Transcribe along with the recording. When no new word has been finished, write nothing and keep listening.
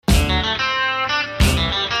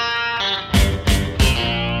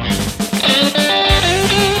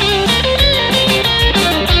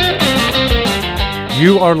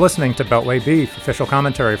You are listening to Beltway Beef, official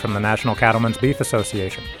commentary from the National Cattlemen's Beef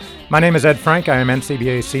Association. My name is Ed Frank. I am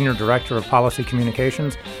NCBA's Senior Director of Policy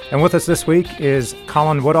Communications. And with us this week is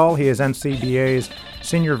Colin Woodall. He is NCBA's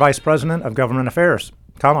Senior Vice President of Government Affairs.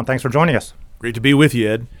 Colin, thanks for joining us. Great to be with you,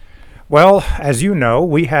 Ed. Well, as you know,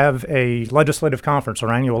 we have a legislative conference.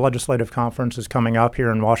 Our annual legislative conference is coming up here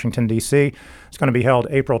in Washington, D.C. It's going to be held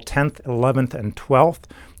April 10th, 11th, and 12th.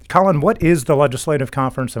 Colin, what is the legislative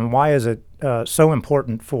conference and why is it so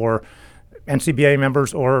important for NCBA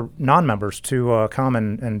members or non-members to come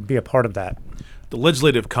and be a part of that? The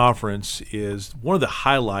Legislative Conference is one of the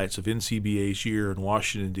highlights of NCBA's year in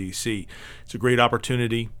Washington, D.C. It's a great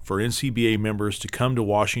opportunity for NCBA members to come to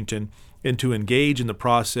Washington and to engage in the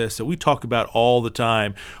process that we talk about all the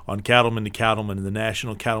time on Cattleman to Cattleman and the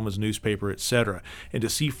National Cattlemen's Newspaper, etc., and to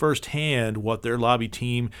see firsthand what their lobby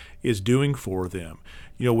team is doing for them.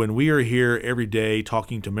 You know, when we are here every day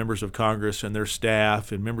talking to members of Congress and their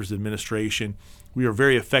staff and members of the administration, we are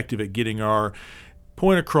very effective at getting our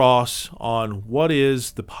point across on what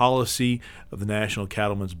is the policy of the National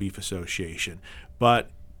Cattlemen's Beef Association.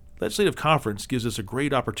 But Legislative Conference gives us a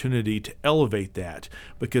great opportunity to elevate that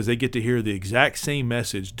because they get to hear the exact same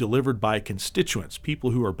message delivered by constituents,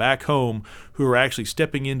 people who are back home who are actually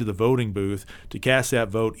stepping into the voting booth to cast that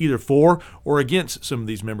vote either for or against some of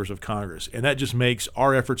these members of Congress. And that just makes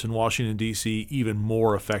our efforts in Washington, D.C. even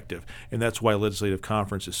more effective. And that's why Legislative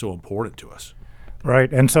Conference is so important to us.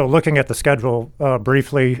 Right, and so looking at the schedule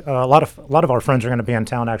briefly, a lot of our friends are going to be in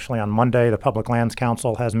town actually on Monday. The Public Lands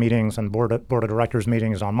Council has meetings and board of directors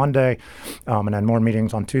meetings on Monday, and then more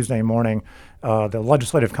meetings on Tuesday morning. The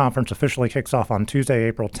legislative conference officially kicks off on Tuesday,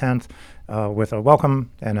 April 10th, with a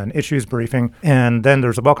welcome and an issues briefing, and then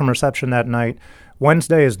there's a welcome reception that night.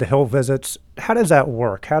 Wednesday is the Hill visits. How does that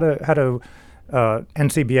work? How do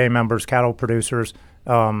NCBA members, cattle producers,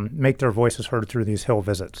 make their voices heard through these Hill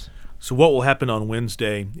visits? So what will happen on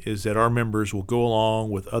Wednesday is that our members will go along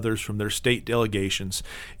with others from their state delegations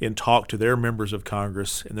and talk to their members of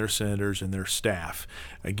Congress and their senators and their staff.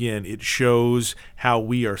 Again, it shows how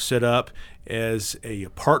we are set up as a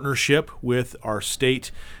partnership with our state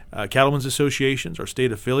cattlemen's associations, our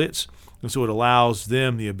state affiliates. And so it allows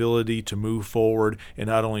them the ability to move forward and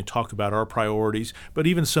not only talk about our priorities, but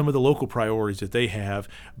even some of the local priorities that they have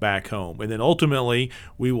back home. And then ultimately,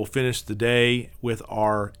 we will finish the day with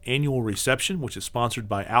our annual reception, which is sponsored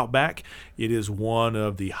by Outback. It is one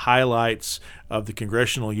of the highlights of the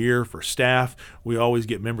congressional year for staff. We always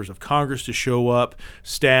get members of Congress to show up,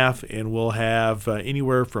 staff, and we'll have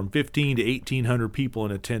anywhere from 15 to 1,800 people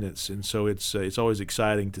in attendance. And so it's always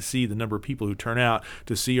exciting to see the number of people who turn out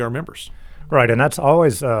to see our members. Right, and that's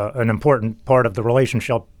always an important part of the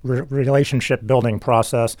relationship building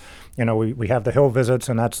process. You know, we have the Hill visits,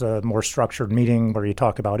 and that's a more structured meeting where you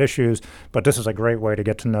talk about issues. But this is a great way to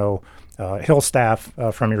get to know Hill staff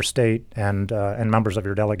from your state and members of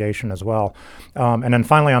your delegation as well. And then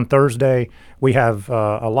finally on Thursday, we have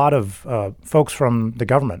a lot of folks from the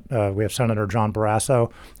government. We have Senator John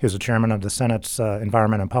Barrasso, who's the chairman of the Senate's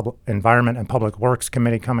Environment and Public Works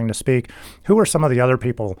Committee, coming to speak. Who are some of the other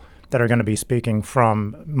people that are going to be speaking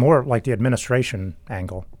from more like the administration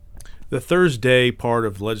angle? The Thursday part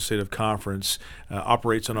of the Legislative Conference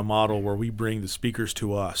operates on a model where we bring the speakers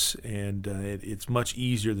to us, and it's much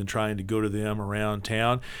easier than trying to go to them around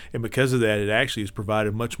town. And because of that, it actually has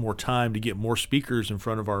provided much more time to get more speakers in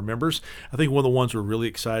front of our members. I think one of the ones we're really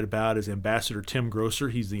excited about is Ambassador Tim Grosser.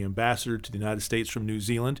 He's the ambassador to the United States from New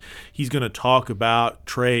Zealand. He's going to talk about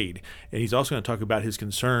trade, and he's also going to talk about his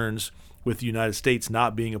concerns with the United States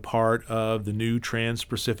not being a part of the new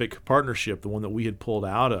Trans-Pacific Partnership, the one that we had pulled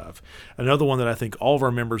out of. Another one that I think all of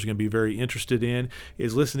our members are going to be very interested in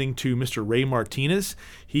is listening to Mr. Ray Martinez.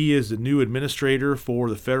 He is the new administrator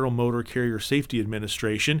for the Federal Motor Carrier Safety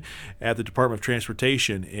Administration at the Department of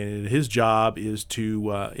Transportation, and his job is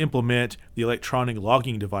to implement the electronic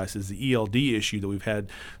logging devices, the ELD issue that we've had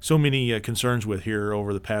so many concerns with here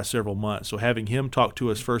over the past several months. So having him talk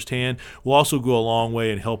to us firsthand will also go a long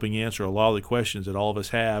way in helping answer a lot of the questions that all of us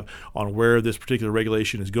have on where this particular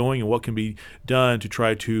regulation is going and what can be done to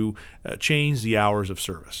try to change the hours of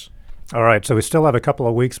service. All right, so we still have a couple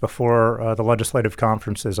of weeks before the legislative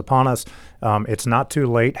conference is upon us. It's not too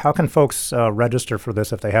late. How can folks register for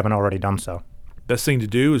this if they haven't already done so? Best thing to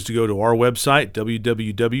do is to go to our website,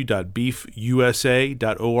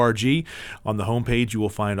 www.beefusa.org. On the homepage, you will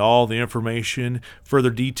find all the information, further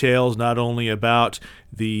details, not only about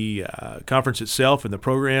the conference itself and the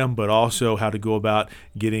program, but also how to go about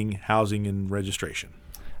getting housing and registration.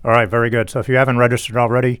 All right, very good. So if you haven't registered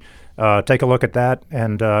already, take a look at that,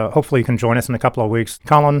 and hopefully you can join us in a couple of weeks.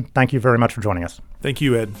 Colin, thank you very much for joining us. Thank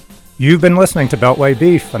you, Ed. You've been listening to Beltway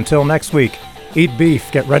Beef. Until next week, eat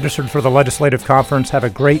beef, get registered for the Legislative Conference, have a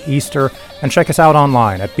great Easter, and check us out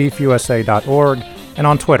online at beefusa.org and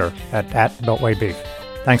on Twitter at Beltway Beef.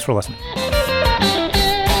 Thanks for listening.